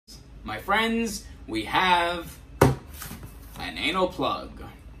My friends, we have an anal plug.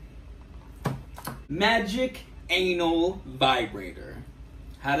 Magic anal vibrator.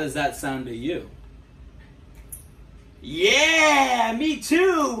 How does that sound to you? Yeah, me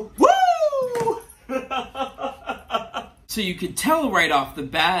too! Woo! So you could tell right off the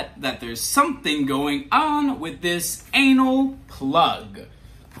bat that there's something going on with this anal plug.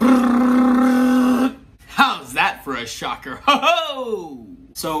 How's that for a shocker? Ho ho!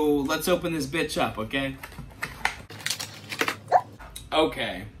 So let's open this bitch up, okay?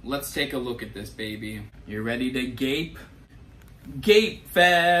 Okay, let's take a look at this baby. You ready to gape? Gape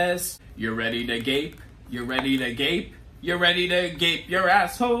fest! You're ready to gape? You're ready to gape? You're ready to gape your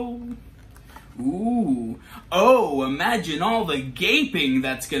asshole? Ooh. Oh, imagine all the gaping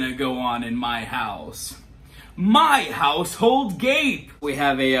that's gonna go on in my house. My household gape! We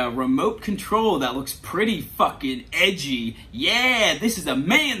have a remote control that looks pretty fucking edgy. Yeah, this is a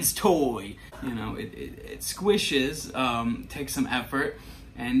man's toy. You know, it squishes, takes some effort,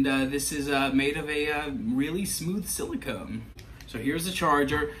 and this is made of a really smooth silicone. So here's the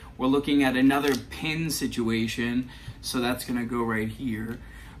charger. We're looking at another pin situation, so that's gonna go right here.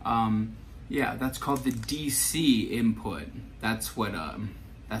 Yeah, that's called the DC input. That's what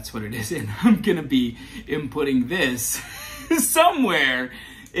it is, and I'm gonna be inputting this somewhere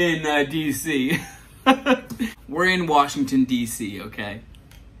in DC. We're in Washington, DC, okay?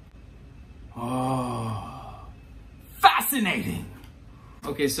 Oh, fascinating!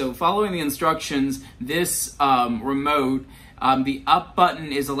 Okay, so following the instructions, this remote, the up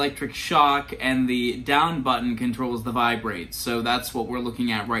button is electric shock and the down button controls the vibrate. So that's what we're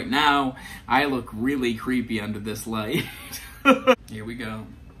looking at right now. I look really creepy under this light. Here we go.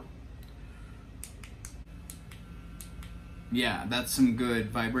 Yeah, that's some good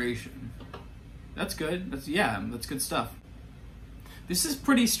vibration. That's good. That's good stuff. This is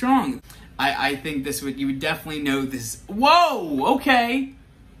pretty strong. I think you would definitely know this. Whoa, okay.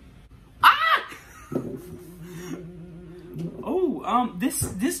 Ah! Oh,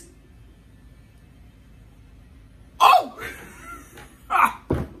 this. Oh! Ah!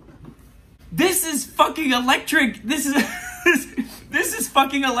 This is fucking electric. This is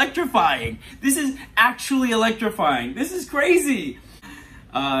fucking electrifying. This is actually electrifying. This is crazy.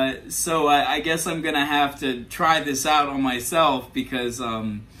 So I guess I'm gonna have to try this out on myself because,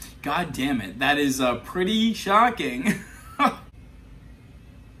 god damn it, that is pretty shocking.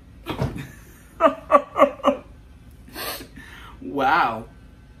 Wow.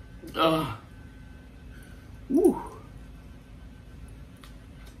 Woo.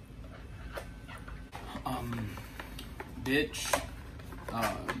 Bitch,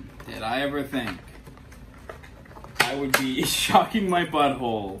 did I ever think I would be shocking my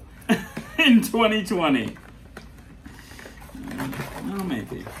butthole in 2020? Well,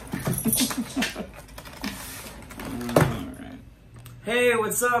 maybe. Alright. Hey,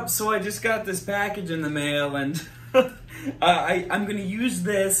 what's up? So I just got this package in the mail, and I'm gonna use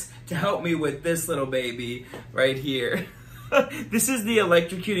this to help me with this little baby right here. This is the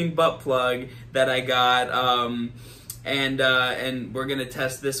electrocuting butt plug that I got, and we're gonna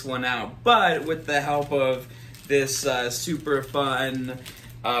test this one out, but with the help of this super fun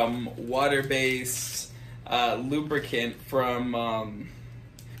water-based lubricant from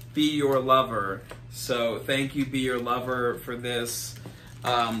Be Your Lover. So thank you, Be Your Lover, for this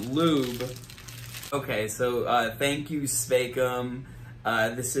lube. Okay, so thank you, Spacum.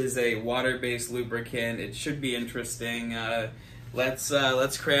 This is a water-based lubricant. It should be interesting.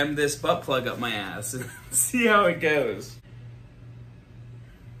 Let's cram this butt plug up my ass and see how it goes.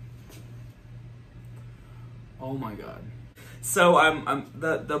 Oh my god. So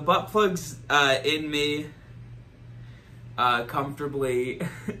the butt plug's in me comfortably.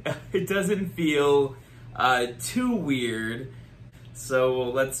 It doesn't feel too weird. So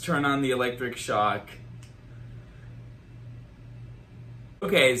let's turn on the electric shock.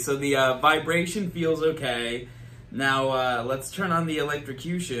 Okay, so the vibration feels okay. Now let's turn on the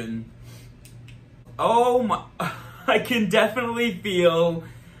electrocution. Oh my, I can definitely feel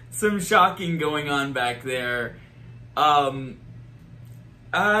some shocking going on back there.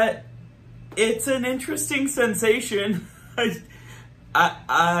 It's an interesting sensation.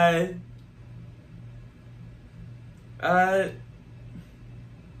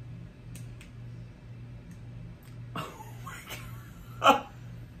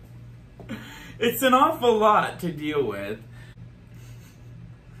 It's an awful lot to deal with.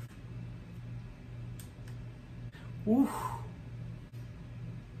 Oof.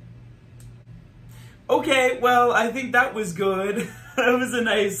 Okay, well, I think that was good. That was a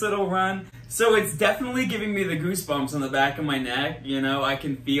nice little run. So it's definitely giving me the goosebumps on the back of my neck. You know, I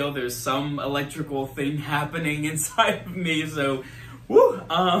can feel there's some electrical thing happening inside of me. So, woo,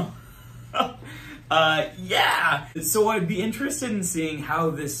 yeah. So I'd be interested in seeing how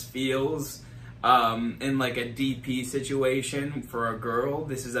this feels in like a DP situation for a girl.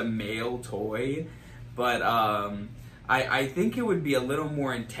 This is a male toy, but I think it would be a little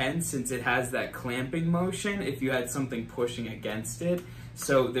more intense since it has that clamping motion if you had something pushing against it.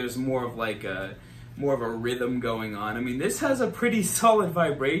 So there's more of a rhythm going on. I mean, this has a pretty solid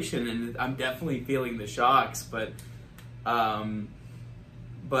vibration, and I'm definitely feeling the shocks. But I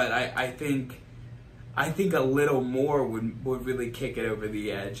think a little more would really kick it over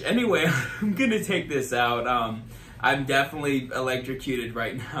the edge. Anyway, I'm gonna take this out. I'm definitely electrocuted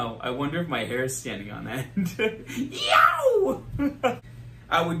right now. I wonder if my hair is standing on end. Yow!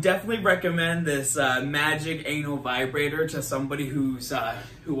 I would definitely recommend this Magic anal vibrator to somebody who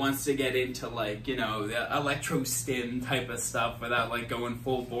wants to get into, like, you know, the electro stim type of stuff without like going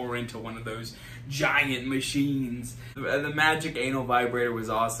full bore into one of those giant machines. The Magic anal vibrator was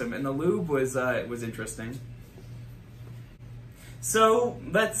awesome, and the lube was interesting. So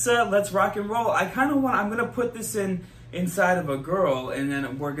let's rock and roll. I'm gonna put this inside of a girl, and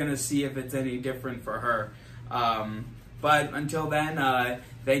then we're gonna see if it's any different for her. But until then,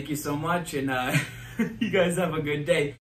 thank you so much, and you guys have a good day.